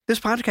This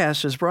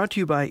podcast is brought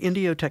to you by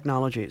Indio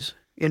Technologies.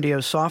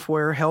 Indio's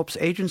software helps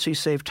agencies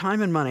save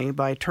time and money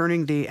by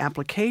turning the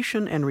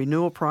application and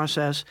renewal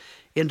process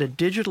into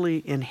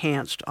digitally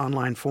enhanced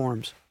online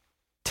forms.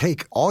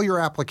 Take all your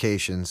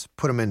applications,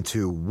 put them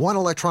into one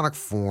electronic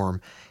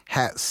form,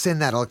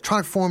 send that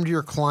electronic form to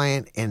your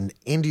client, and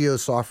Indio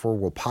software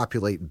will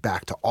populate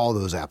back to all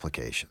those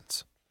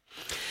applications.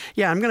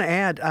 Yeah, I'm going to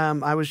add,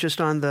 I was just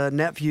on the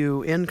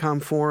NetView Income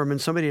forum, and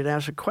somebody had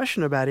asked a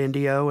question about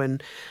Indio,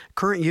 and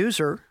current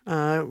user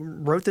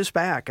wrote this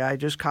back. I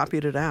just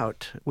copied it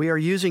out. We are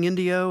using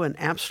Indio and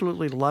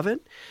absolutely love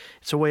it.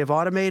 It's a way of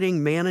automating,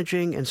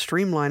 managing, and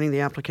streamlining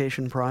the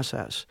application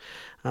process.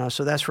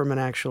 So that's from an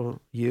actual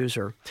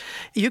user.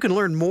 You can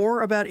learn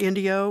more about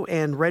Indio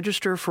and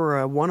register for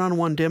a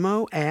one-on-one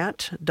demo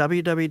at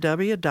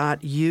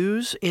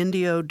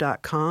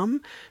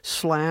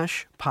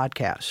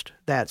www.useindio.com/podcast.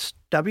 That's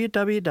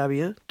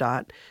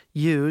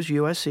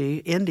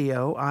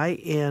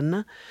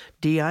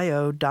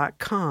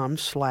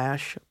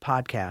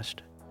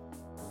www.useindio.com/podcast.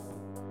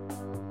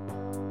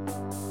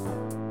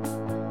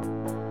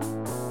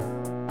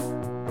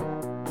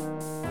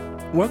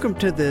 Welcome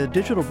to the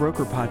Digital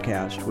Broker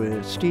Podcast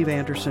with Steve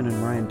Anderson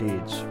and Ryan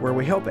Deeds, where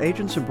we help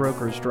agents and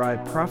brokers drive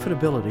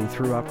profitability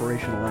through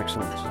operational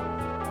excellence.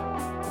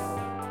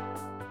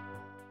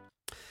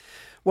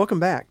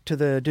 Welcome back to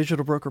the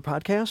Digital Broker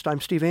Podcast.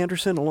 I'm Steve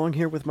Anderson, along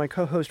here with my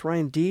co-host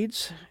Ryan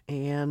Deeds,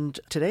 and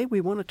today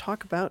we want to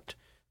talk about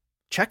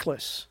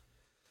checklists.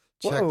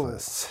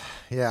 Checklists.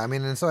 Yeah,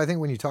 and so I think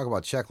when you talk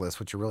about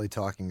checklists, what you're really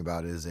talking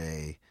about is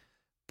a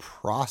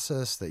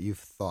process that you've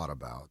thought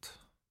about,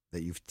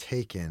 that you've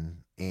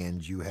taken,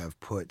 and you have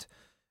put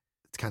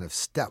kind of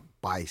step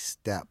by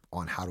step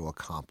on how to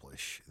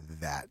accomplish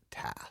that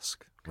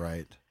task,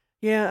 right?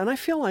 Yeah, and I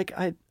feel like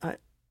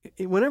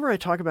whenever I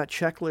talk about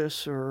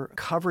checklists or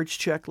coverage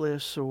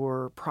checklists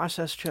or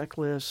process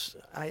checklists,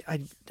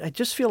 I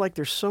just feel like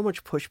there's so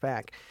much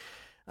pushback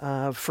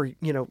for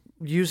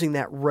using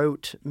that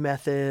rote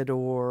method,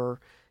 or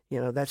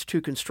that's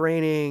too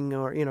constraining,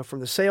 or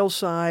from the sales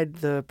side,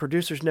 the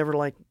producers never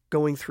like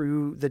going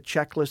through the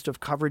checklist of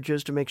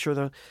coverages to make sure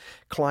the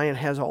client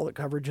has all the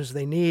coverages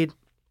they need.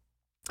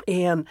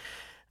 And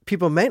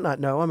people may not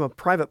know, I'm a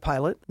private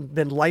pilot,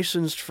 been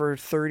licensed for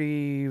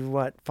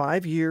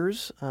 5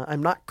 years.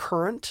 I'm not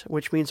current,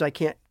 which means I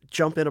can't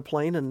jump in a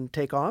plane and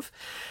take off.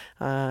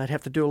 I'd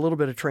have to do a little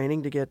bit of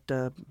training to get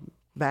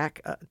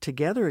back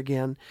together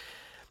again.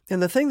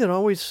 And the thing that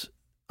always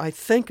I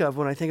think of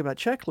when I think about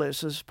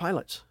checklists is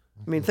pilots.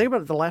 Think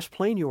about the last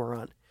plane you were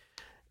on.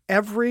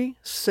 Every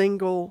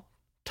single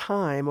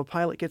time a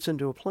pilot gets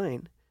into a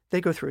plane,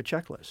 they go through a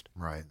checklist.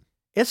 Right.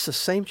 It's the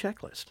same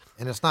checklist.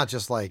 And it's not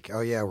just like,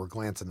 oh, yeah, we're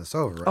glancing this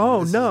over. Right?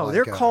 Oh, this no. like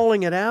they're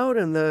calling it out,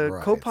 and the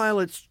right.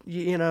 co-pilots,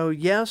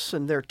 yes,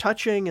 and they're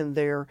touching, and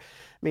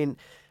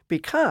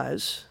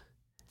because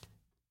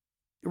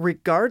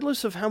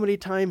regardless of how many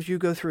times you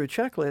go through a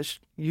checklist,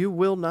 you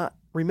will not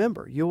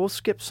remember. You will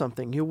skip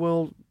something. You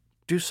will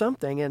do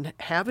something. And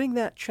having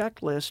that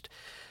checklist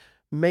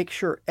makes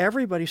sure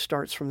everybody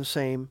starts from the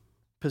same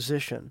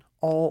position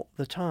all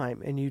the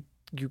time, and you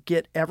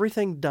get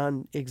everything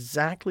done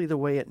exactly the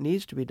way it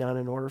needs to be done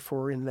in order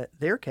for, in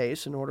their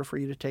case, in order for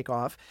you to take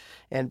off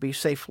and be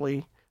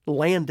safely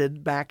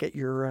landed back at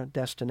your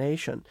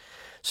destination.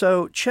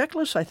 So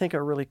checklists, I think,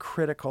 are really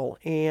critical,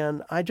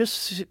 and I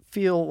just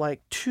feel like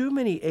too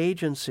many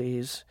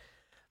agencies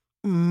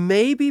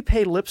maybe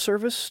pay lip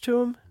service to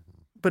them,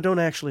 but don't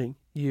actually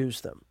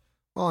use them.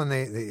 Well, and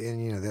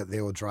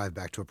they will drive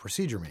back to a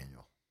procedure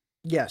manual.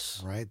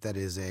 Yes. Right? That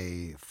is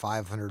a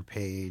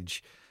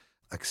 500-page,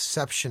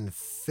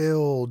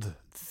 exception-filled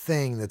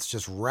thing that's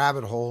just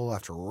rabbit hole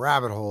after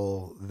rabbit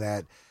hole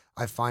that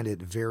I find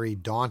it very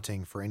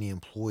daunting for any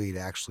employee to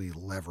actually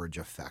leverage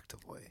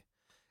effectively.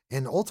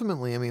 And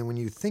ultimately, when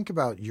you think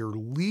about your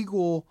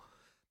legal,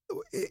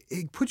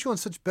 it puts you on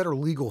such better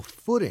legal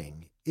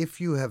footing if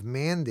you have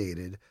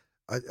mandated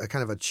a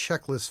kind of a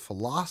checklist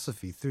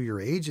philosophy through your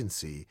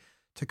agency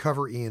to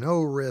cover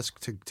E&O risk,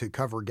 to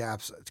cover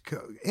gaps,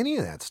 any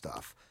of that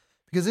stuff.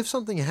 Because if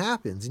something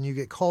happens and you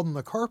get called on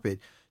the carpet,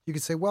 you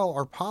could say, well,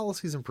 our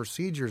policies and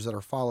procedures that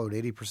are followed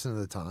 80% of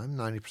the time,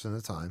 90% of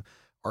the time,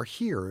 are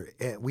here.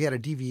 We had a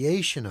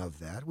deviation of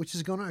that, which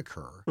is going to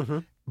occur. Mm-hmm.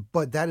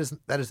 But that is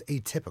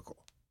atypical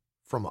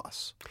from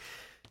us.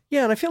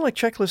 Yeah, and I feel like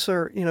checklists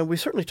are, we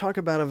certainly talk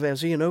about them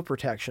as E&O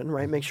protection,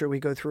 right? Mm-hmm. Make sure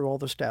we go through all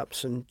the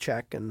steps and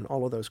check and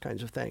all of those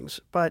kinds of things.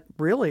 But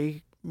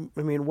really,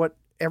 what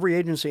every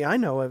agency I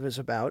know of is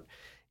about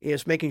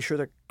is making sure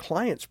the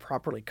client's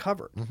properly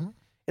covered. Mm-hmm.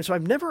 And so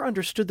I've never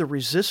understood the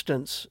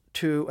resistance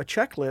to a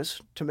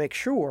checklist to make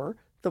sure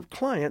the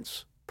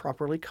client's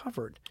properly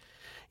covered.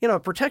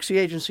 It protects the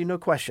agency, no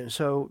question.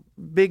 So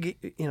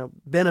big,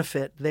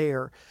 benefit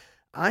there.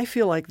 I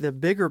feel like the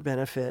bigger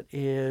benefit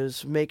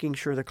is making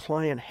sure the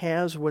client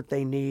has what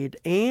they need.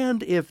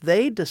 And if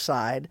they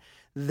decide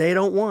they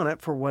don't want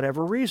it for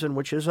whatever reason,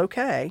 which is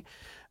okay,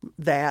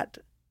 that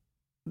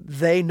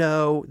they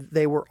know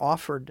they were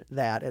offered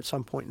that at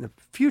some point in the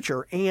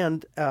future.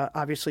 And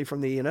obviously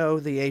from the E&O,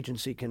 the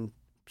agency can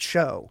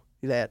show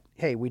that,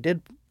 hey, we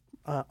did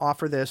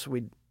offer this.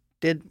 We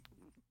did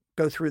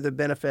go through the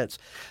benefits.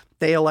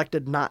 They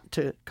elected not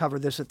to cover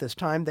this at this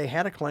time. They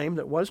had a claim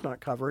that was not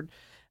covered.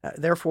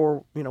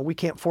 Therefore, we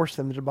can't force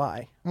them to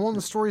buy. Well, and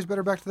the story's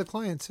better back to the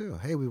client too.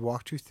 Hey, we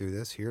walked you through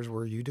this. Here's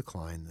where you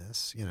decline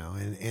this,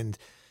 and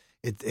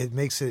it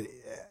makes it,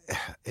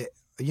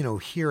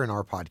 here in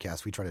our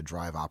podcast, we try to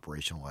drive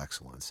operational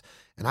excellence.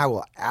 And I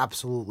will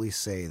absolutely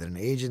say that an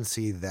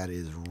agency that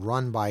is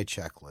run by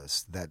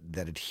checklists,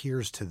 that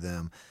adheres to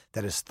them,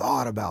 that has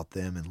thought about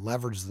them and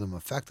leverages them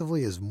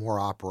effectively is more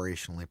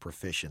operationally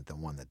proficient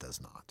than one that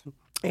does not.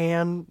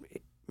 And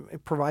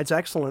it provides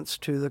excellence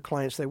to the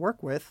clients they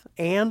work with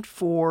and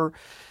for,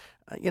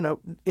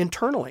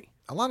 internally.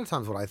 A lot of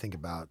times what I think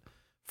about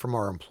from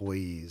our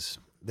employees,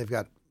 they've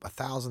got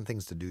 1,000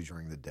 things to do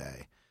during the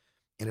day.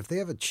 And if they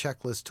have a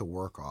checklist to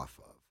work off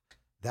of,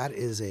 that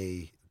is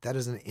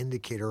an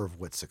indicator of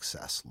what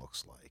success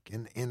looks like.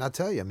 And I'll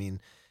tell you,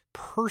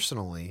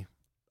 personally,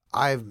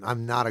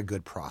 I'm not a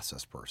good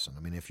process person.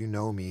 If you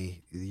know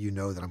me, you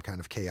know that I'm kind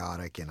of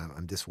chaotic and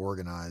I'm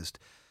disorganized.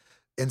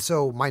 And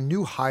so my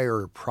new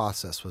hire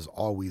process was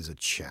always a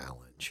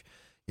challenge.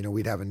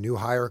 We'd have a new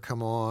hire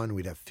come on.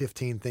 We'd have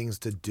 15 things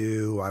to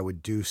do. I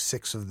would do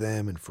 6 of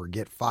them and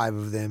forget 5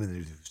 of them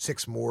and do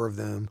 6 more of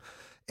them.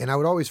 And I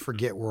would always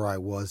forget where I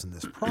was in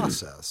this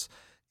process.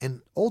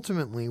 And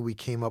ultimately, we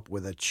came up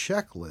with a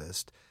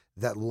checklist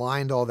that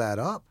lined all that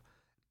up.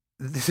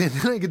 And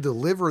then I could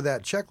deliver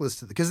that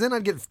checklist because then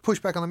I'd get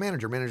pushback on the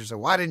manager. Manager said,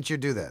 "Why didn't you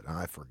do that?" Oh,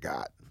 I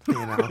forgot.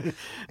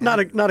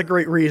 Not a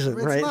great reason,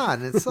 it's right? It's not,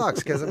 and it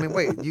sucks because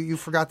wait, you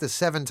forgot this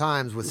 7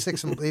 times with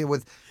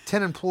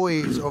 10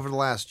 employees over the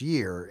last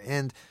year,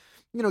 and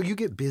you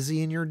get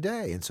busy in your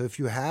day, and so if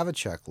you have a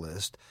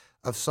checklist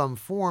of some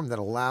form that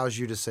allows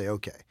you to say,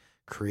 okay,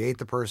 create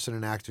the person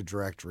in Active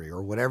Directory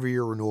or whatever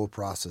your renewal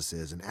process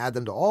is, and add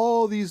them to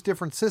all these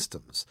different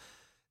systems,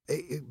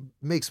 it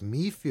makes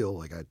me feel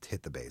like I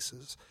hit the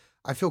bases.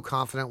 I feel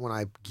confident when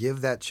I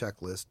give that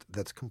checklist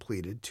that's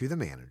completed to the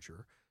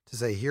manager to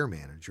say, here,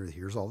 manager,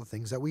 here's all the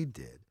things that we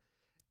did.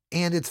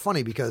 And it's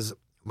funny because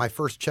my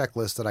first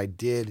checklist that I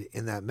did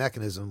in that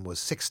mechanism was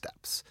 6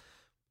 steps.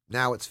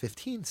 Now it's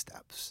 15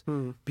 steps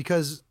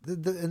because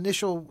the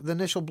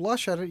initial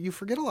blush at it, you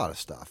forget a lot of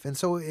stuff. And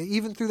so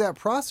even through that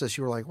process,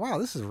 you were like, wow,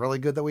 this is really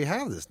good that we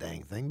have this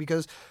dang thing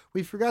because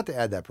we forgot to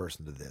add that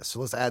person to this. So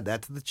let's add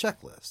that to the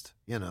checklist,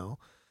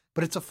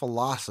 But it's a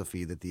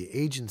philosophy that the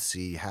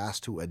agency has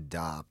to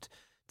adopt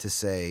to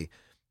say,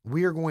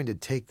 we are going to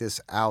take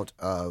this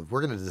we're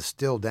going to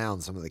distill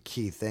down some of the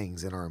key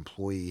things in our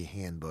employee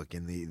handbook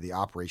and the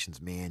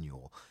operations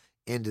manual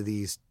into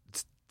these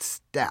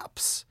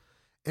steps.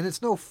 And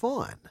it's no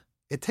fun.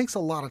 It takes a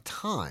lot of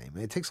time.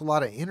 It takes a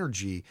lot of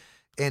energy,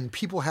 and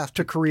people have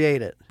to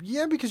create it.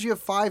 Yeah, because you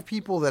have 5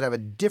 people that have a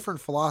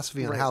different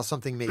philosophy on how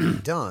something may be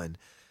done.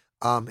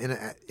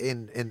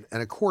 And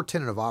a core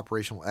tenet of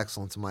operational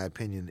excellence, in my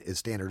opinion, is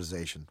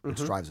standardization,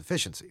 which drives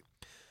efficiency.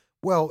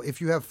 Well, if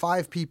you have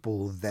 5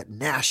 people that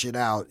gnash it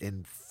out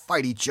and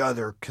fight each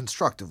other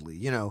constructively,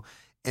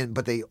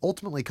 but they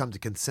ultimately come to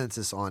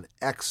consensus on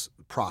X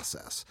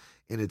process,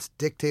 and it's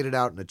dictated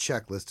out in a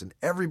checklist, and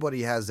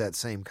everybody has that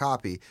same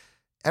copy,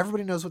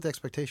 everybody knows what the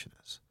expectation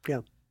is.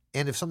 Yeah.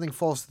 And if something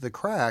falls through the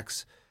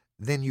cracks,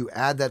 then you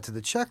add that to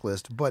the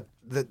checklist. But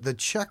the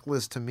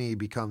checklist to me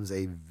becomes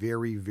a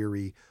very,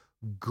 very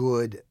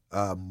good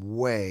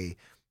way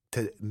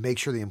to make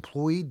sure the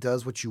employee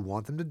does what you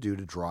want them to do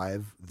to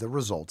drive the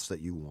results that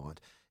you want.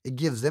 It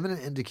gives them an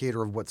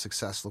indicator of what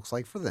success looks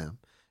like for them.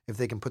 If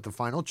they can put the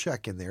final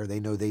check in there, they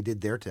know they did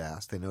their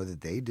task. They know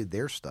that they did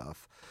their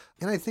stuff.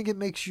 And I think it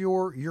makes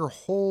your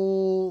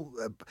whole,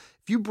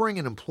 if you bring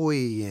an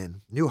employee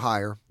in, new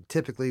hire,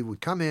 typically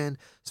would come in,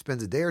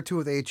 spends a day or two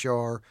with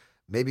HR,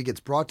 maybe gets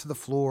brought to the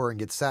floor and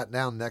gets sat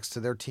down next to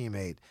their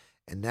teammate.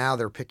 And now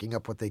they're picking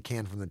up what they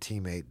can from the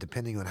teammate,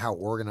 depending on how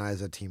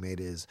organized that teammate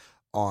is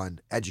on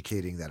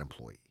educating that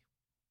employee.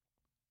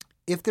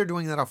 If they're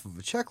doing that off of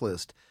a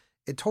checklist,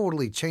 it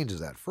totally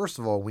changes that. First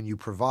of all, when you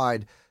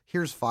provide,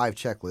 here's 5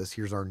 checklists.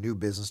 Here's our new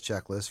business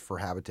checklist for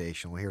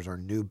habitational.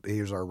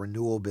 Here's our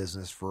renewal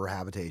business for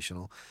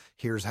habitational.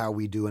 Here's how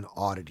we do an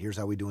audit. Here's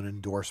how we do an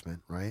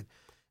endorsement, right?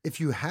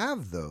 If you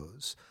have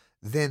those,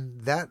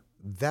 then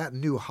that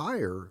new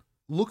hire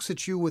looks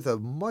at you with a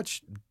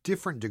much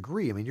different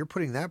degree. You're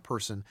putting that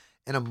person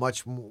in a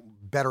much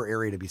better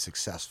area to be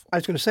successful. I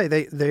was going to say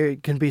they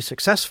can be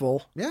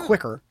successful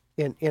quicker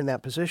in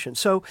that position.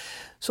 So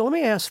let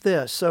me ask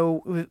this.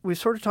 So we've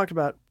sort of talked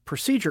about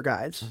procedure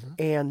guides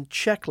and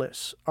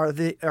checklists. Are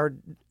the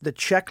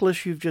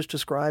checklists you've just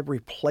described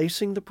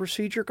replacing the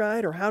procedure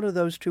guide, or how do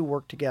those two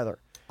work together?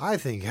 I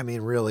think,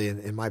 really,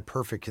 in my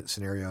perfect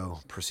scenario,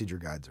 procedure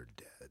guides are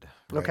dead.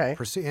 Right?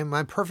 Okay. In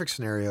my perfect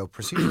scenario,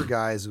 procedure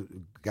guides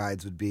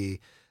would be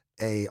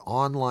a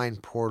online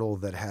portal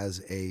that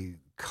has a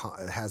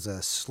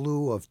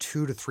slew of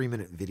 2 to 3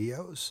 minute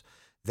videos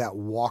that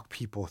walk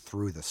people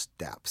through the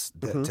steps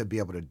to be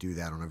able to do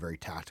that on a very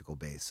tactical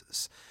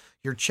basis.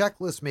 Your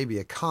checklist may be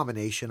a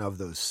combination of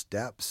those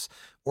steps,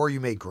 or you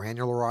may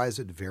granularize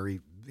it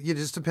it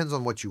just depends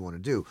on what you want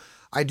to do.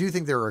 I do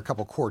think there are a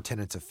couple core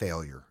tenets of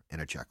failure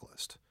in a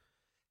checklist.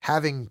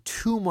 Having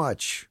too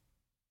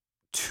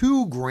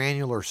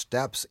granular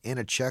steps in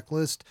a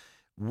checklist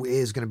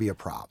is going to be a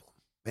problem.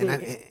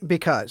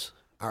 Because?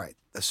 All right.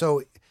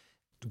 So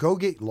go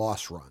get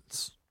loss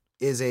runs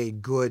is a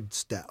good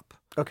step.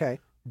 Okay.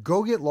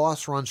 Go get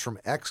loss runs from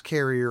X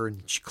carrier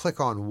and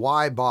click on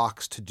Y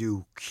box to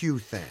do Q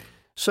thing.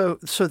 So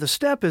the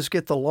step is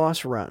get the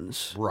loss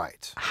runs.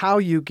 Right. How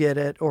you get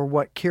it or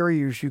what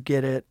carriers you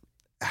get it.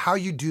 How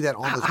you do that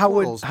on those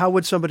portals. How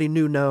would somebody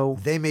new know?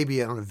 They may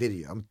be on a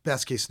video.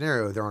 Best case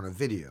scenario, they're on a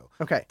video.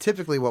 Okay.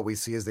 Typically what we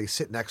see is they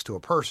sit next to a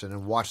person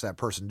and watch that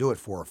person do it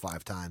 4 or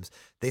 5 times.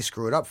 They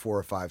screw it up 4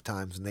 or 5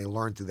 times and they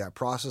learn through that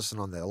process. And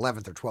on the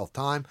 11th or 12th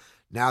time,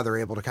 now they're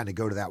able to kind of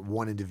go to that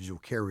one individual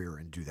carrier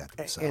and do that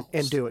themselves.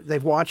 And do it.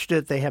 They've watched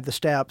it. They have the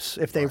steps.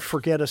 If they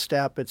forget a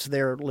step, it's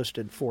there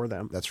listed for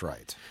them. That's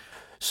right.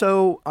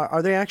 So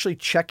are they actually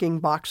checking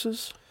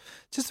boxes?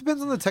 Just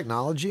depends on the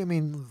technology. I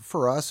mean,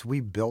 for us, we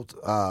built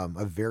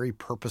a very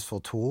purposeful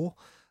tool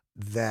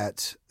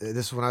that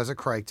this is when I was at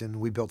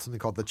Crichton. We built something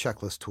called the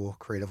checklist tool,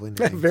 creatively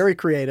named. Very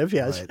creative,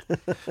 yes.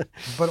 Right.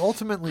 But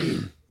ultimately,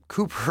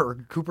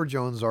 Cooper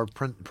Jones, our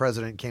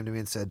president, came to me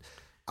and said,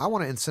 I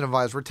want to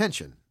incentivize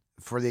retention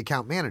for the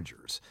account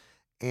managers.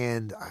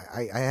 And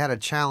I had a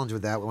challenge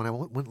with that. When I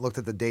went and looked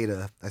at the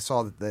data, I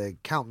saw that the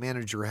account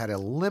manager had a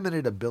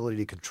limited ability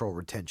to control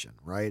retention,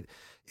 right?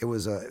 It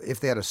was if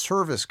they had a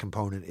service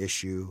component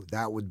issue,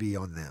 that would be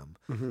on them.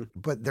 Mm-hmm.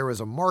 But there was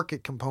a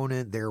market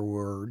component. There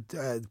were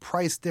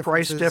price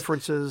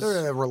differences.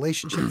 There were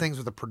relationship things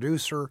with the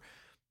producer.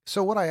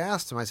 So what I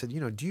asked him, I said,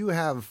 do you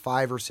have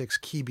 5 or 6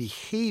 key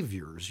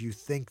behaviors you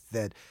think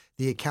that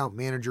the account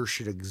manager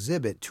should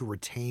exhibit to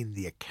retain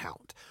the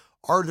account?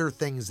 Are there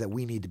things that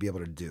we need to be able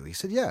to do? He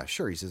said, yeah,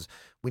 sure. He says,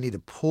 we need to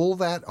pull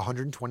that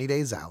 120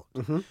 days out.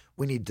 Mm-hmm.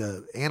 We need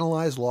to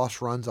analyze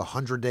loss runs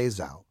 100 days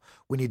out.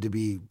 We need to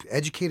be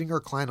educating our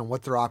client on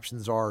what their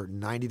options are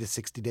 90 to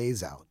 60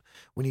 days out.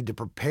 We need to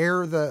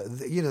prepare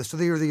so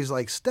there are these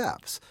like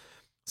steps.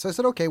 So I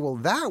said, okay, well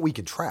that we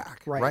can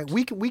track, right?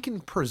 We can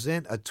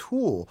present a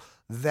tool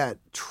that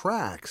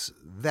tracks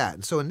that.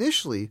 And so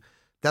initially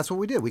that's what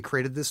we did. We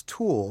created this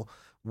tool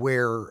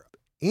where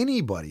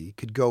anybody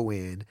could go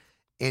in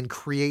and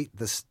create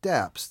the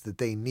steps that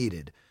they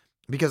needed.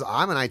 Because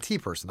I'm an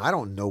IT person, I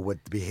don't know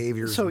what the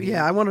behaviors. So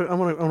yeah, I want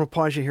to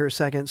pause you here a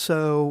second.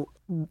 So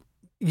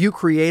you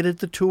created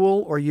the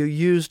tool, or you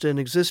used an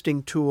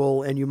existing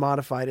tool and you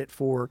modified it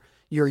for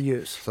your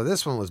use? So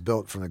this one was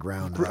built from the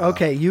ground up.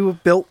 Okay, you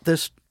built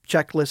this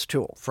checklist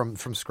tool from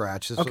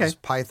scratch. This was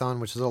Python,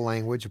 which is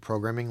a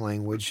programming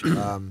language,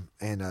 and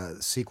a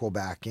SQL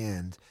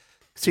backend.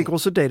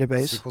 SQL's a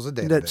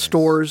database that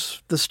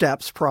stores the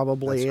steps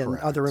probably and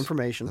other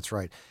information. That's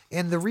right.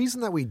 And the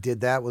reason that we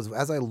did that was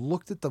as I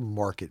looked at the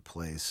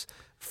marketplace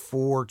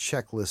for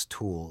checklist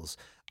tools,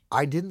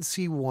 I didn't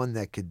see one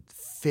that could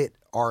fit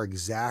our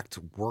exact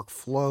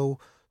workflow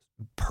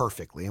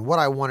perfectly. And what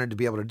I wanted to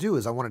be able to do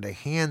is I wanted to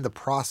hand the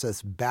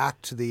process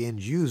back to the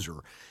end user,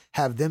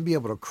 have them be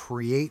able to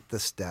create the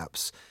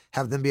steps,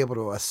 have them be able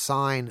to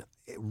assign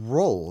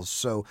roles.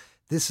 So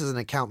this is an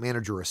account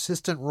manager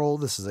assistant role.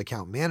 This is an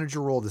account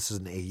manager role. This is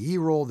an AE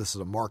role. This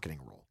is a marketing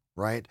role,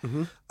 right?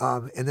 Mm-hmm.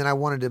 And then I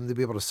wanted them to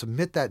be able to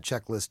submit that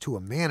checklist to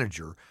a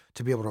manager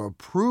to be able to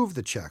approve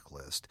the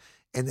checklist.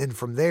 And then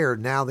from there,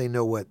 now they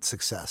know what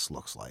success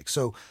looks like.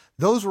 So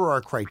those were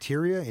our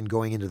criteria in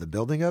going into the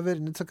building of it.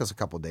 And it took us a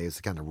couple of days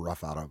to kind of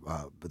rough out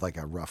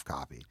a rough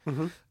copy.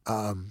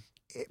 Mm-hmm.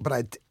 But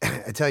I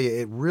tell you,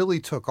 it really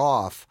took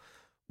off.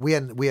 We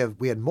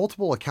had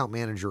multiple account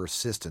manager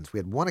assistants. We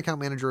had one account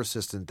manager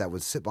assistant that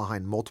would sit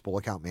behind multiple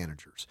account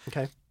managers.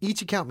 Okay.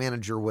 Each account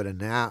manager would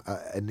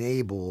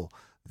enable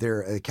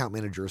their account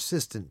manager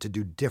assistant to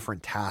do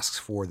different tasks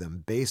for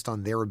them based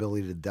on their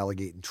ability to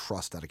delegate and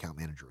trust that account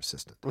manager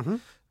assistant. Mm-hmm.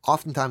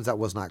 Oftentimes that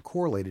was not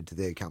correlated to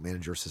the account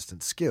manager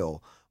assistant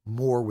skill,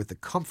 more with the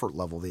comfort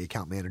level the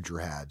account manager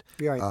had.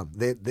 Right.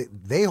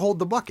 They hold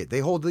the bucket. They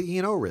hold the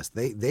E&O risk.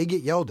 They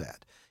get yelled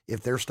at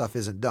if their stuff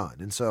isn't done.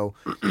 And so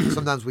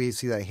sometimes we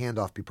see that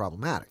handoff be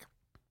problematic.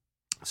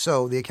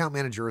 So the account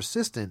manager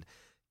assistant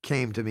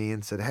came to me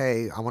and said,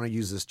 hey, I want to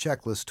use this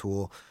checklist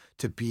tool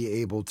to be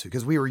able to,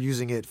 because we were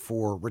using it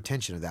for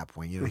retention at that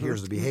point. Mm-hmm.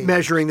 Here's the behavior.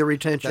 Measuring the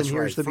retention, That's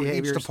here's right. the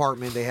behaviors. Each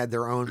department, they had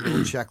their own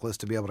little checklist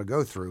to be able to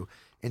go through.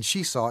 And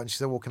she saw it and she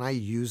said, well, can I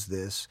use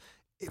this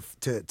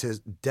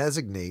to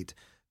designate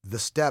the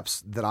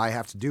steps that I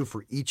have to do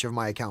for each of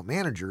my account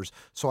managers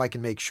so I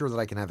can make sure that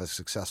I can have a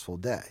successful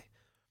day?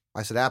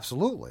 I said,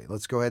 absolutely.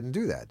 Let's go ahead and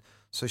do that.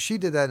 So she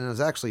did that, and it was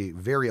actually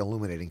very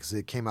illuminating because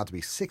it came out to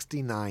be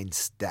 69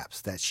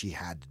 steps that she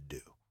had to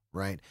do,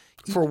 right?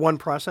 For one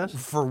process?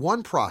 For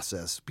one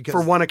process. Because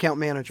for one account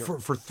manager.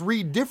 For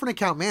 3 different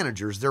account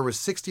managers, there was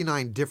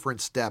 69 different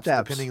steps.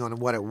 Depending on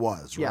what it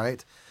was,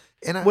 right?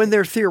 And when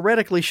there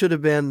theoretically should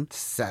have been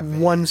 7.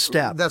 one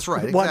step. That's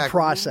right. Exactly. One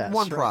process.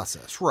 One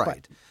process,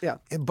 right.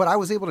 But I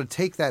was able to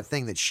take that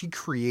thing that she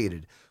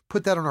created,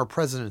 put that on our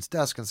president's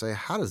desk and say,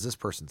 how does this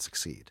person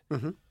succeed?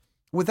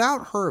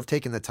 Without her have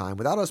taken the time,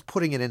 without us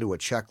putting it into a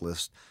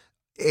checklist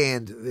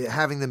and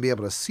having them be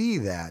able to see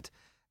that,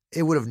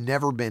 it would have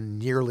never been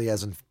nearly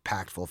as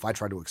impactful if I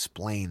tried to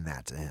explain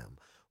that to him.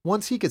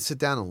 Once he could sit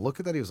down and look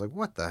at that, he was like,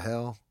 what the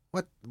hell?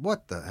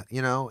 What the,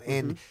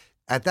 and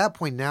at that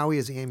point, now he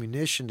has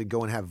ammunition to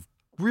go and have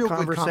real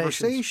good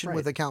conversation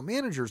with account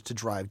managers to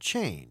drive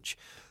change,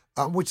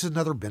 which is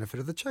another benefit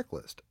of the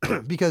checklist.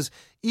 Because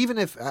even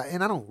if,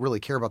 and I don't really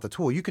care about the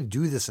tool, you can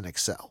do this in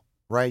Excel,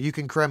 right? You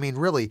can,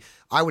 really,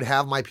 I would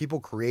have my people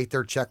create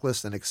their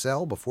checklist in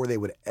Excel before they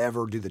would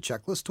ever do the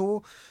checklist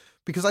tool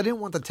because I didn't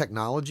want the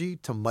technology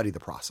to muddy the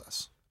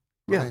process.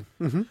 Right?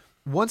 Yeah.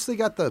 Once they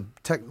got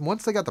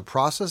the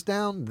process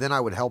down, then I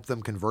would help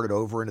them convert it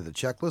over into the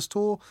checklist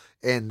tool,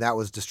 and that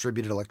was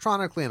distributed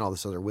electronically and all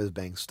this other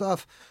whiz-bang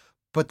stuff.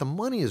 But the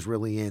money is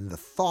really in the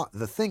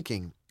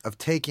thinking of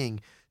taking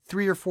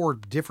 3 or 4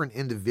 different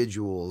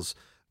individuals'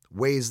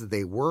 ways that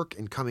they work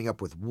and coming up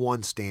with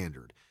one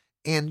standard.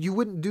 And you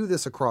wouldn't do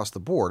this across the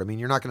board. I mean,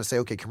 you're not going to say,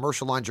 okay,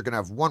 commercial lines, you're going to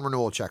have one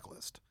renewal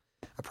checklist.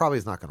 That probably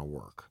is not going to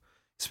work,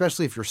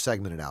 especially if you're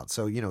segmented out.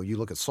 So, you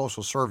look at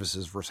social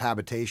services versus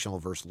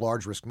habitational versus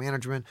large risk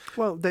management.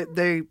 Well,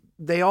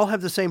 they all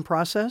have the same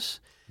process,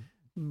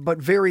 but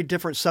very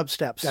different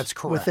sub-steps. That's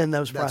correct. Within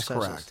those processes.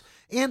 That's correct.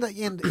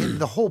 And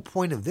the whole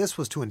point of this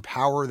was to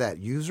empower that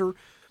user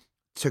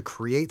to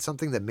create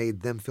something that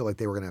made them feel like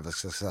they were going to have a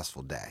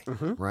successful day,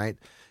 right?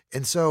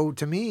 And so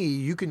to me,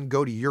 you can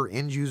go to your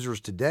end users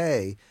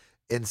today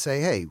and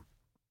say, hey,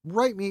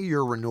 write me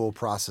your renewal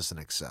process in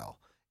Excel.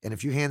 And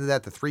if you handed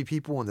that to 3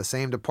 people in the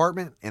same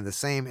department and the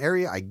same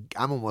area,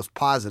 I'm almost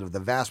positive the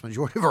vast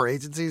majority of our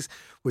agencies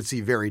would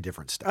see very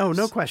different steps. Oh,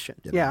 no question.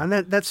 Yeah, and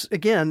that's,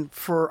 again,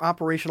 for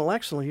operational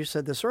excellence, you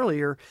said this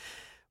earlier,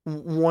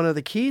 one of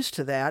the keys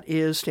to that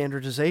is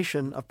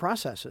standardization of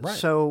processes. Right.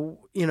 So,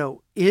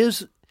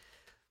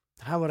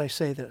 how would I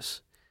say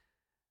this?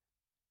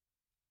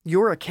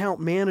 Your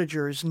account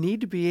managers need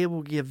to be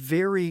able to give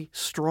very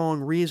strong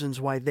reasons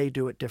why they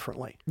do it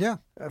differently. Yeah.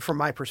 From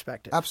my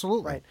perspective.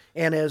 Absolutely. Right.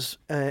 And as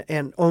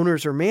and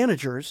owners or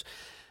managers,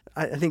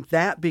 I think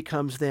that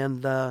becomes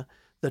then the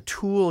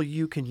tool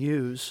you can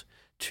use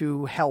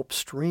to help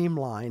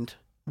streamline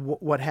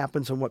what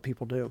happens and what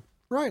people do.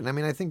 Right. I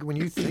mean, I think when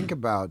you think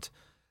about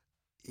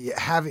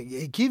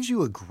it gives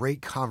you a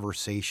great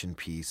conversation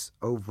piece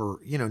over,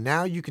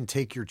 now you can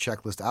take your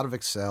checklist out of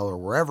Excel or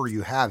wherever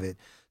you have it,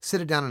 sit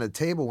it down at a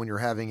table when you're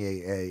having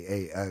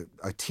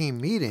a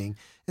team meeting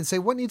and say,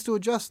 what needs to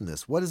adjust in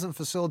this? What isn't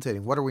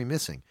facilitating? What are we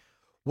missing?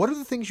 What are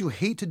the things you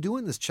hate to do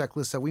in this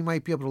checklist that we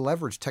might be able to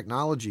leverage?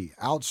 Technology,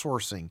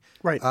 outsourcing.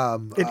 Right.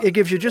 It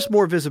gives you just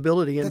more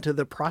visibility into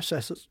the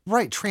processes.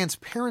 Right.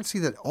 Transparency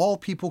that all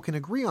people can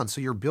agree on. So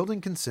you're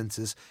building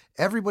consensus.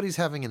 Everybody's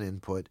having an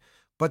input.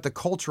 But the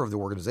culture of the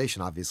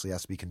organization obviously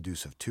has to be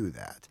conducive to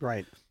that.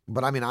 Right.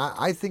 But I mean,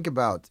 I think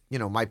about,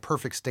 my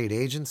perfect state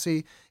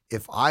agency.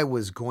 If I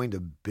was going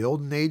to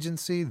build an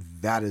agency,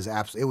 that is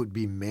absolutely, it would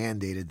be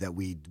mandated that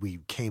we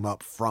came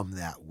up from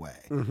that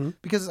way.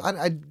 Because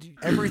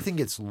everything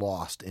gets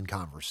lost in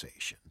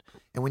conversation.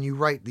 And when you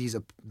write these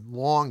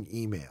long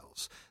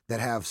emails that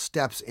have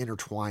steps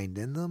intertwined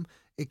in them,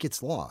 it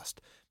gets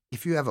lost.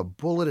 If you have a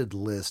bulleted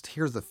list,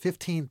 here's the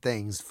 15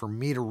 things for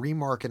me to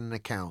remarket an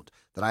account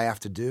that I have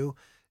to do.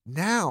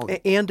 Now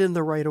and in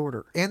the right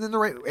order. And in the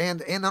right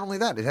and not only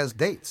that, it has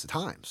dates,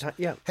 times.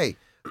 Yeah. Hey,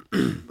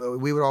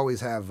 we would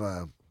always have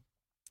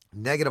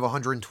negative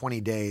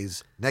 120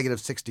 days, negative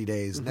 60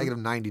 days, negative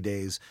 90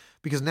 days,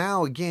 because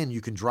now again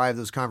you can drive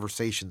those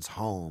conversations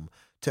home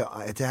to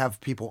have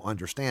people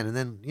understand. And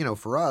then,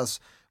 for us,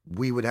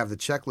 we would have the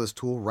checklist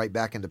tool right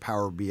back into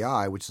Power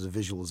BI, which is a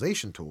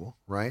visualization tool,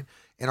 right?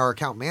 And our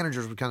account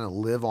managers would kind of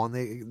live on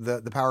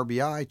the Power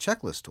BI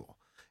checklist tool.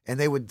 And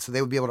they would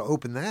be able to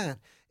open that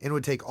and it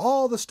would take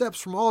all the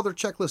steps from all their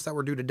checklists that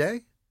were due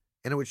today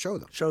and it would show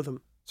them.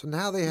 So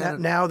now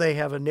they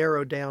have a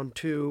narrowed down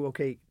to,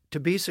 okay, to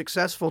be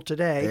successful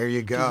today. There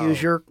you go. To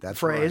use your That's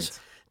phrase. Right.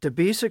 To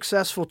be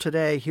successful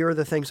today, here are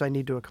the things I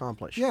need to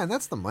accomplish. Yeah, and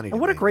that's the money.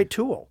 And what a great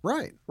tool.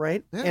 Right.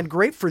 Right? Yeah. And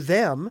great for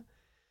them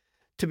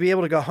to be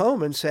able to go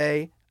home and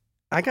say,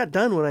 I got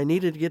done what I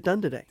needed to get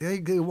done today.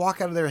 They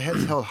walk out of their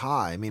heads held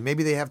high. I mean,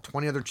 maybe they have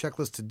 20 other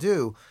checklists to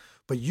do,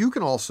 but you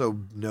can also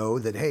know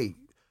that, hey,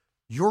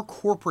 your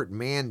corporate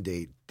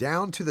mandate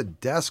down to the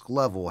desk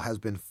level has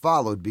been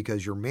followed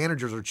because your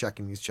managers are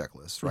checking these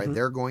checklists, right?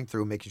 They're going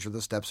through, making sure the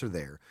steps are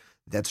there.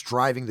 That's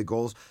driving the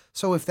goals.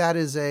 So if that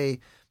is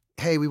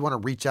hey, we want to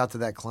reach out to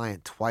that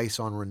client twice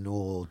on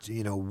renewal,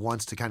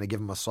 once to kind of give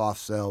them a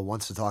soft sell,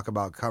 once to talk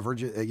about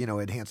coverage,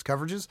 enhanced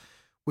coverages,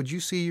 would you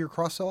see your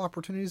cross-sell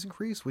opportunities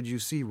increase? Would you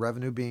see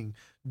revenue being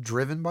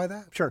driven by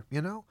that? Sure.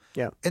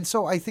 Yeah. And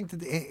so I think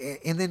that,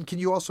 and then can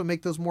you also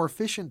make those more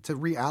efficient to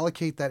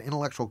reallocate that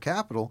intellectual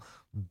capital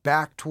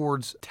back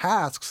towards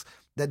tasks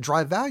that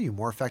drive value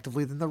more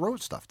effectively than the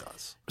rote stuff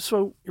does.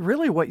 So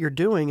really what you're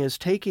doing is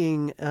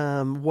taking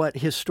what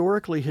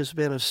historically has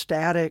been a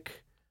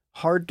static,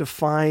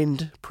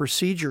 hard-to-find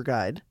procedure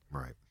guide,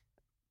 Right.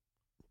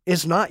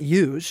 is not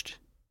used.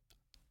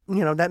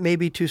 That may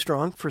be too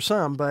strong for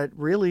some, but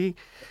really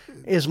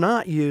is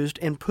not used,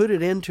 and put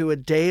it into a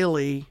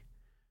daily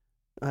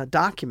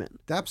document.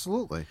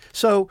 Absolutely.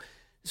 So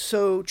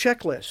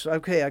checklists.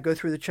 Okay, I go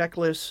through the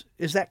checklist.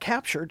 Is that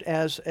captured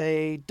as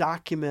a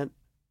document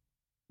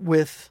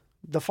with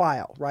the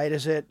file, right?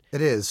 Is it?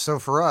 It is. So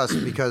for us,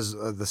 because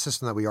of the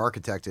system that we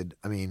architected,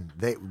 I mean,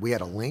 we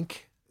had a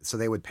link, so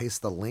they would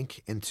paste the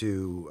link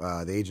into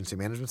the agency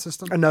management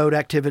system. A node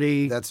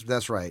activity.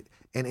 That's right.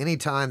 And any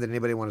time that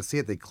anybody wanted to see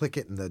it, they click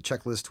it, and the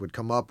checklist would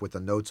come up with the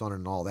notes on it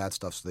and all that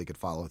stuff, so they could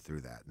follow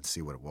through that and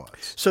see what it was.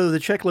 So the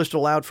checklist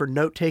allowed for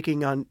note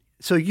taking on.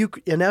 So you,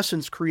 in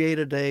essence,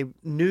 created a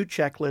new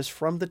checklist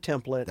from the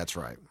template. That's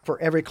right. For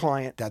every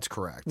client. That's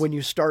correct. When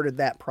you started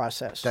that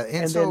process.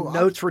 And so then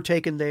notes were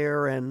taken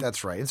there. And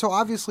that's right. And so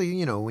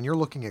obviously, when you're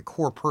looking at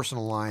core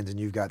personal lines and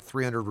you've got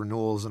 300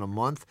 renewals in a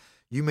month,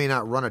 you may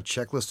not run a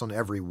checklist on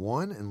every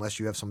one unless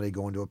you have somebody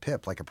go into a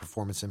PIP, like a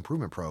performance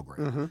improvement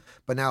program. Mm-hmm.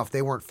 But now if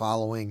they weren't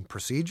following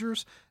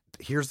procedures,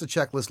 here's the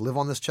checklist, live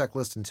on this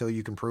checklist until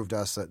you can prove to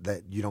us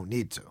that you don't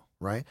need to,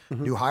 right?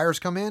 Mm-hmm. New hires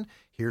come in,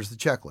 here's the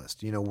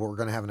checklist. We're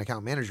going to have an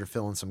account manager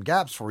fill in some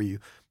gaps for you,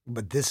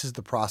 but this is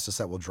the process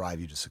that will drive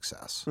you to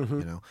success,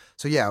 Mm-hmm.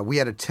 So yeah, we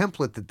had a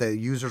template that the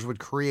users would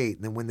create,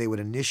 and then when they would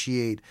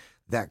initiate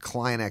that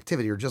client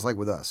activity, or just like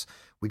with us,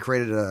 we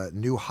created a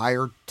new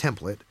hire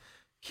template.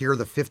 Here are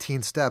the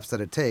 15 steps that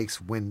it takes.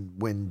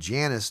 When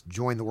Janice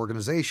joined the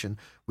organization,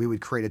 we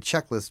would create a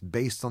checklist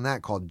based on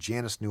that called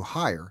Janice New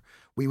Hire.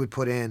 We would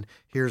put in,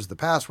 here's the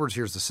passwords,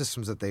 here's the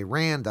systems that they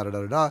ran,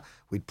 da-da-da-da-da.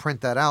 We'd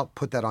print that out,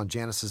 put that on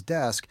Janice's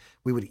desk.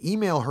 We would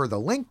email her the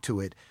link to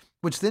it,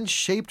 which then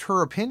shaped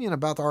her opinion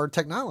about our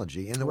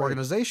technology in the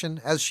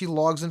organization as she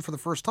logs in for the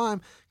first time,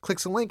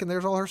 clicks a link, and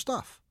there's all her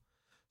stuff.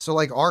 So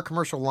like our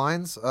commercial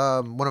lines,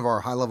 one of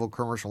our high-level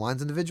commercial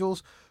lines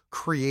individuals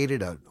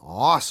created an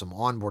awesome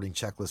onboarding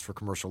checklist for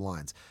commercial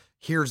lines.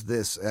 Here's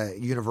this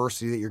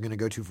university that you're going to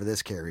go to for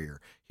this carrier.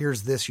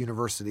 Here's this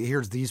university.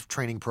 Here's these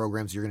training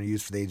programs you're going to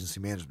use for the agency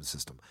management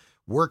system.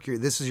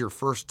 This is your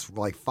first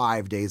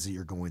 5 days that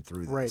you're going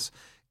through this. Right.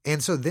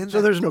 And so then...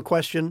 So there's no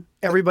question.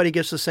 Everybody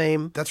gets the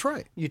same. That's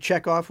right. You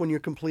check off when you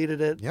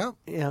completed it. Yeah.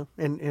 Yeah,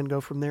 and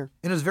go from there.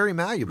 And it's very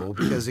malleable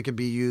because it could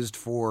be used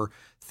for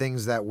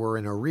things that were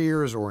in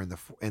arrears or in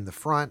the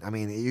front. I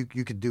mean,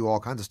 you could do all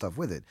kinds of stuff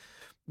with it.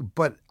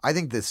 But I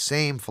think the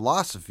same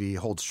philosophy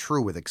holds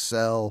true with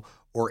Excel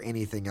or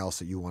anything else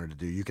that you wanted to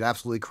do. You could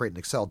absolutely create an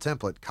Excel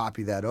template,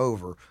 copy that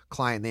over,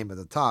 client name at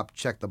the top,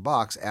 check the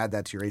box, add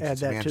that to your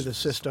agency management. Add that to the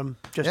system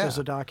just as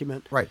a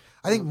document. Right.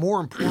 I think more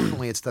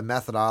importantly, it's the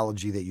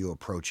methodology that you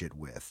approach it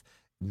with,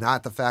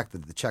 not the fact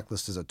that the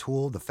checklist is a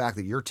tool, the fact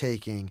that you're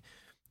taking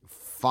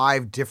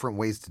 5 different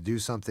ways to do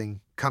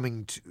something,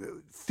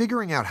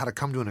 figuring out how to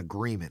come to an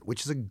agreement,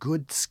 which is a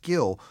good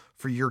skill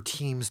for your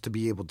teams to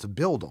be able to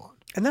build on.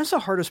 And that's the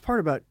hardest part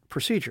about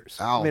procedures.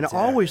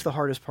 Always the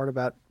hardest part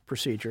about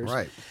procedures.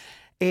 Right.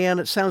 And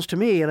it sounds to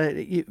me,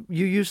 and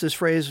you used this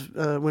phrase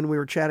when we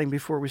were chatting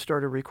before we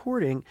started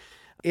recording,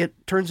 it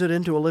turns it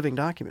into a living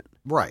document.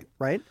 Right.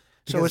 Right?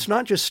 So it's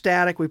not just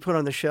static, we put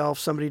on the shelf,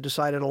 somebody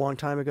decided a long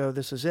time ago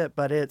this is it,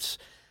 but it's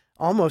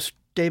almost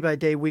day by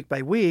day, week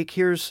by week,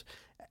 here's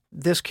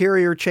this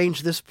carrier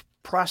changed this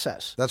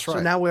process. That's right.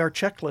 So now our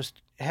checklist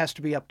has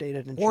to be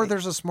updated and Or changed.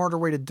 There's a smarter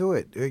way to do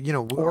it.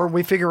 Or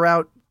we figure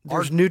out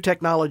there's new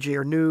technology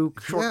or new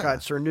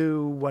shortcuts or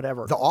new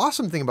whatever. The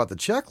awesome thing about the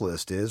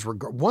checklist is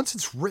once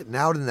it's written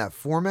out in that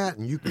format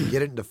and you can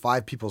get it into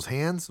 5 people's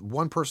hands,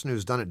 one person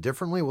who's done it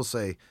differently will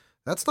say,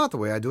 that's not the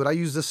way I do it. I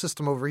use this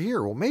system over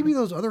here. Well, maybe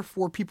those other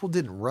 4 people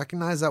didn't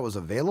recognize that was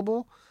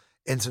available.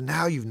 And so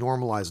now you've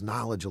normalized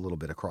knowledge a little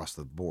bit across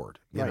the board,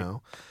 you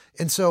know?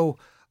 And so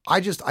I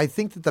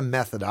think that the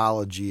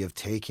methodology of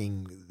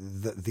taking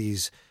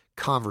these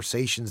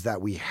conversations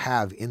that we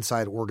have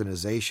inside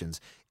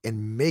organizations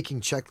and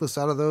making checklists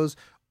out of those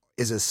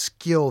is a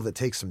skill that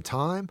takes some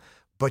time,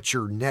 but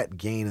your net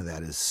gain of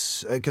that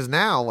is because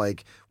now,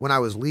 like when I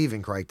was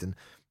leaving Crichton,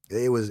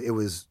 it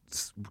was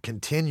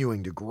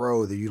continuing to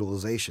grow the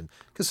utilization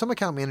because some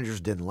account managers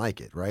didn't like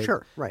it, right?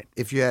 Sure, right.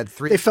 If you had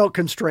 3, they felt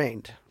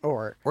constrained,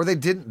 or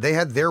they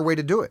had their way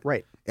to do it,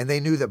 right? And they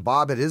knew that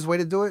Bob had his way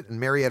to do it and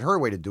Mary had her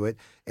way to do it,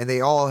 and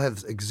they all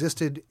have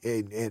existed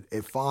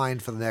fine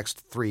for the next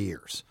 3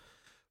 years.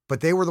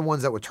 But they were the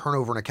ones that would turn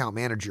over an account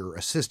manager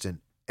assistant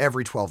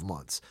every 12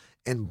 months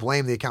and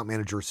blame the account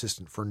manager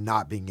assistant for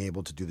not being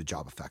able to do the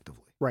job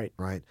effectively. Right.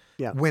 Right.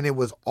 Yeah. When it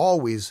was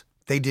always,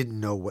 they didn't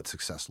know what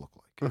success looked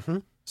like. Mm-hmm.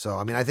 So,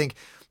 I mean, I think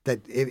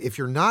that if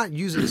you're not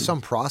using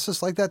some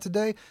process like that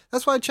today,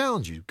 that's why I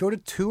challenge you. Go to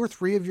 2 or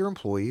 3 of your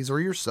employees or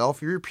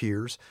yourself or your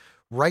peers,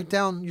 write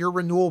down your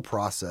renewal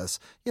process,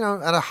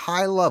 at a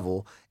high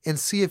level and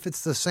see if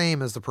it's the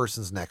same as the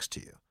person's next to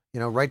you.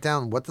 Write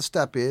down what the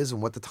step is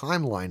and what the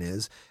timeline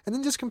is, and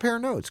then just compare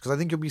notes, because I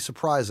think you'll be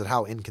surprised at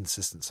how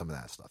inconsistent some of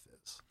that stuff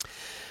is.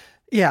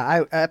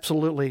 Yeah,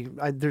 absolutely.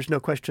 There's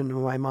no question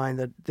in my mind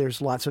that there's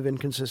lots of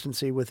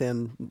inconsistency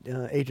within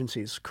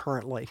agencies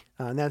currently.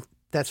 And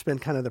that's been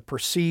kind of the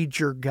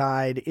procedure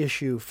guide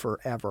issue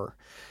forever.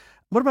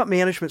 What about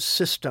management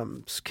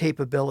systems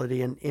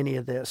capability in any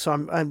of this? So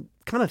I'm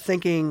kind of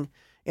thinking,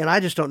 and I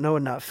just don't know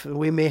enough.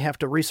 We may have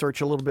to research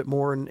a little bit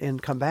more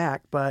and come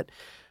back, but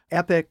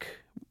Epic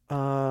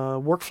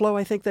workflow,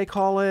 I think they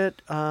call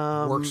it.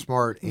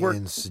 WorkSmart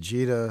in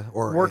Sagitta,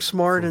 or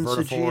WorkSmart in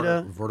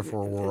Sagitta.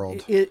 Vertafore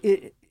World.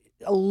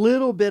 A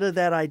little bit of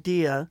that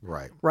idea.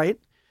 Right?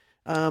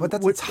 But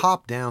that's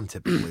top down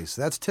typically.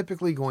 So that's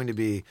typically going to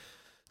be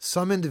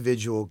some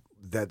individual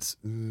that's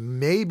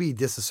maybe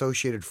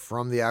disassociated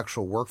from the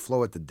actual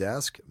workflow at the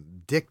desk,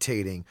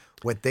 dictating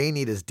what they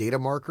need as data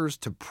markers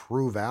to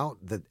prove out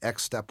that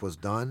X step was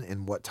done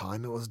and what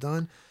time it was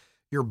done.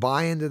 Your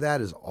buy-in to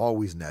that is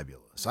always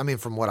nebulous. I mean,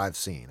 from what I've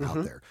seen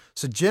out there.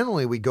 So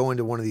generally we go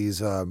into one of these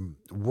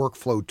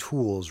workflow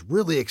tools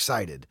really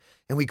excited,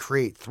 and we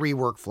create 3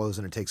 workflows,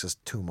 and it takes us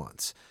 2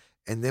 months.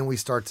 And then we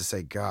start to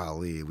say,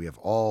 golly, we have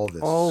all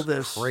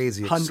this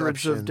crazy hundreds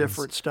exceptions. of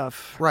different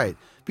stuff. Right.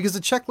 Because the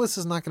checklist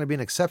is not going to be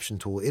an exception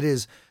tool. It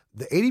is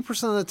the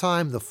 80% of the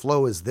time the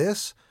flow is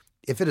this.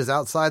 If it is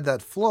outside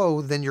that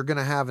flow, then you're going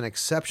to have an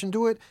exception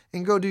to it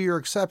and go do your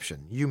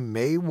exception. You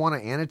may want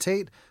to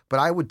annotate, but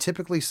I would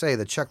typically say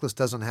the checklist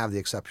doesn't have the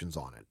exceptions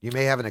on it. You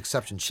may have an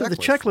exception checklist. So the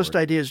checklist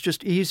idea is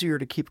just easier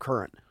to keep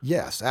current.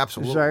 Yes,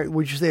 absolutely. Sorry,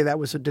 would you say that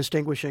was a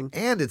distinguishing?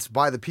 And it's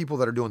by the people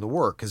that are doing the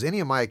work, because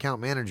any of my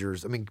account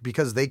managers,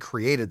 because they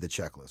created the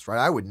checklist, right?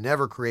 I would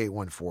never create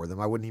one for them.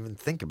 I wouldn't even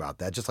think about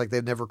that, just like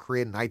they'd never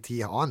create an IT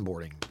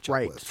onboarding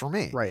checklist for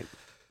me. Right.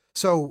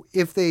 So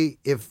if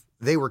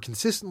they were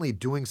consistently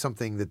doing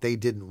something that they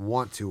didn't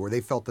want to, or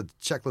they felt that the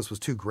checklist was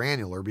too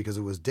granular because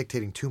it was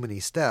dictating too many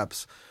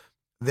steps,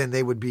 then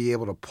they would be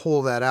able to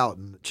pull that out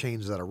and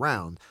change that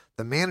around.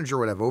 The manager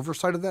would have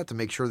oversight of that to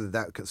make sure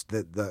that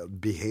the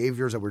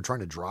behaviors that we're trying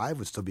to drive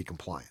would still be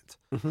compliant.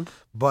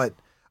 But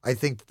I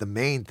think the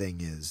main thing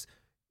is,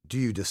 do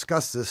you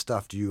discuss this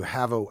stuff? Do you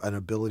have an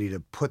ability to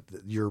put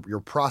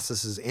your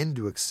processes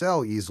into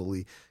Excel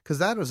easily? Because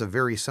that was a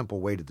very simple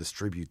way to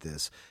distribute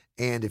this.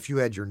 And if you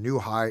had your new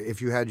hire,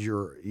 if you had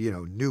your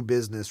new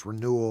business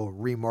renewal,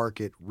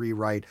 remarket,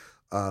 rewrite,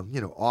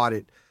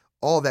 audit,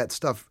 all that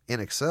stuff in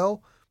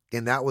Excel,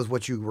 and that was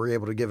what you were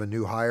able to give a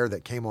new hire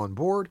that came on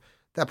board,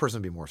 that person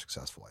would be more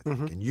successful, I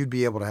think. And you'd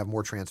be able to have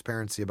more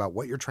transparency about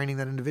what you're training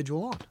that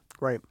individual on.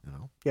 Right.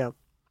 Yeah.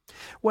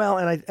 Well,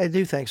 and I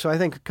do think so. I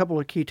think a couple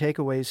of key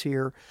takeaways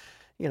here.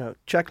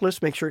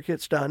 Checklist, make sure it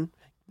gets done.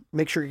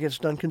 Make sure it gets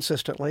done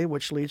consistently,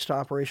 which leads to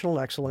operational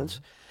excellence.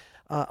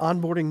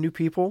 Onboarding new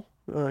people,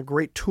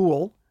 great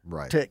tool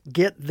to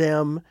get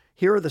them,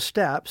 here are the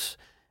steps,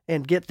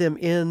 and get them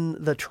in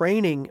the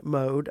training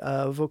mode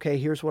of, okay,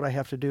 here's what I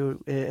have to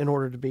do in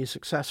order to be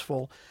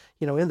successful,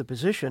 in the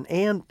position,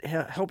 and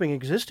helping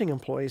existing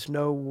employees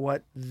know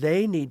what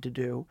they need to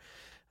do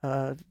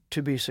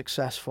to be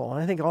successful.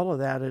 And I think all of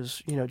that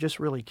is, just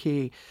really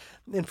key.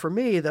 And for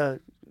me,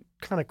 the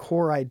kind of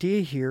core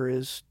idea here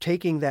is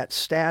taking that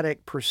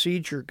static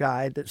procedure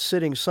guide that's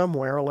sitting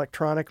somewhere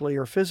electronically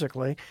or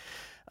physically,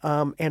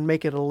 and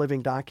make it a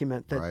living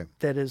document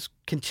that is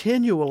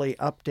continually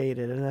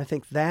updated. And I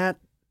think that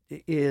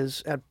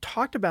is, I've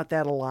talked about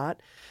that a lot,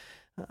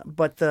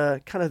 but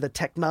the kind of the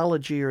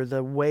technology or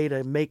the way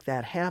to make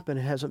that happen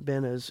hasn't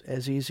been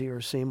as easy or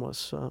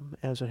seamless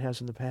as it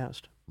has in the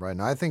past. Right.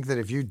 Now, I think that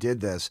if you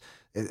did this,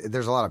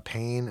 there's a lot of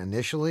pain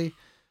initially,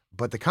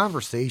 but the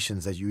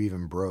conversations that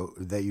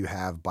you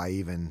have by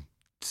even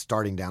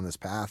starting down this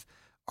path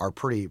are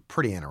pretty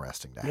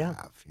interesting to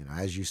have.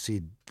 As you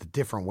see the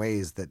different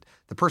ways that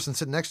the person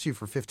sitting next to you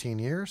for 15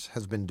 years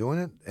has been doing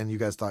it, and you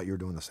guys thought you were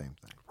doing the same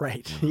thing.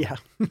 Right. Yeah.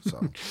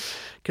 So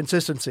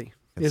Consistency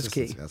is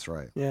key. That's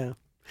right. Yeah.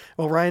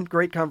 Well, Ryan,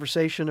 great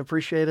conversation.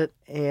 Appreciate it.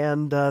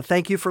 And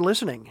thank you for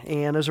listening.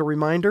 And as a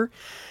reminder,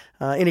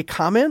 any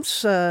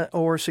comments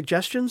or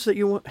suggestions that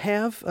you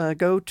have,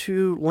 go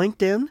to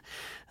LinkedIn,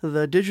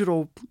 the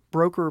Digital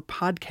Broker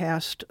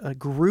Podcast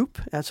group.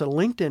 That's a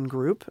LinkedIn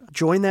group.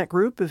 Join that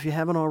group if you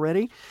haven't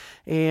already,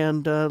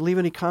 and leave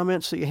any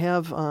comments that you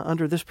have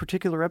under this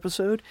particular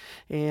episode.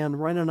 And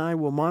Ryan and I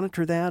will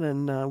monitor that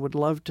and would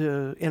love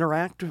to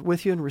interact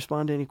with you and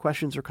respond to any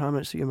questions or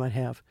comments that you might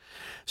have.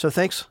 So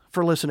thanks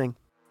for listening.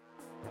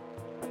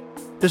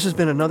 This has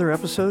been another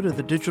episode of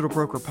the Digital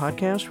Broker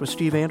Podcast with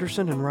Steve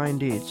Anderson and Ryan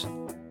Deeds.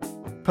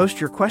 Post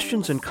your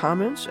questions and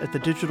comments at the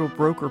Digital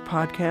Broker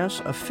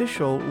Podcast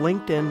official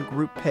LinkedIn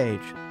group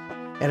page.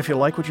 And if you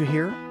like what you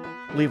hear,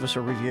 leave us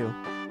a review.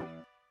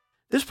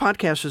 This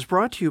podcast is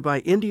brought to you by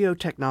Indio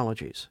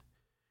Technologies.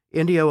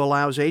 Indio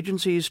allows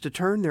agencies to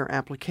turn their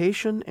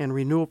application and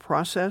renewal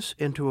process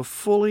into a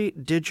fully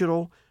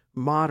digital,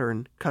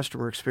 modern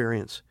customer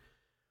experience.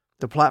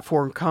 The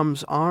platform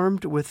comes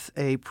armed with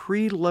a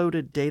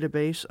preloaded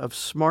database of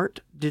smart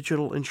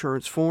digital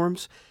insurance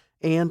forms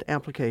and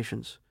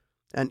applications.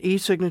 an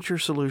e-signature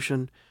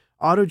solution,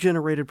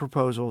 auto-generated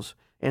proposals,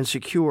 and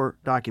secure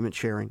document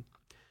sharing.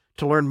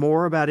 To learn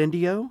more about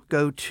Indio,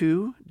 go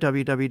to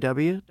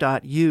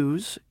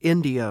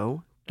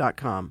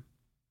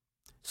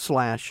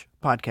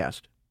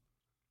www.useindio.com/podcast.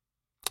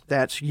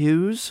 That's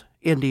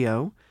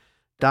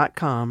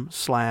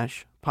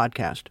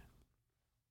useindio.com/podcast.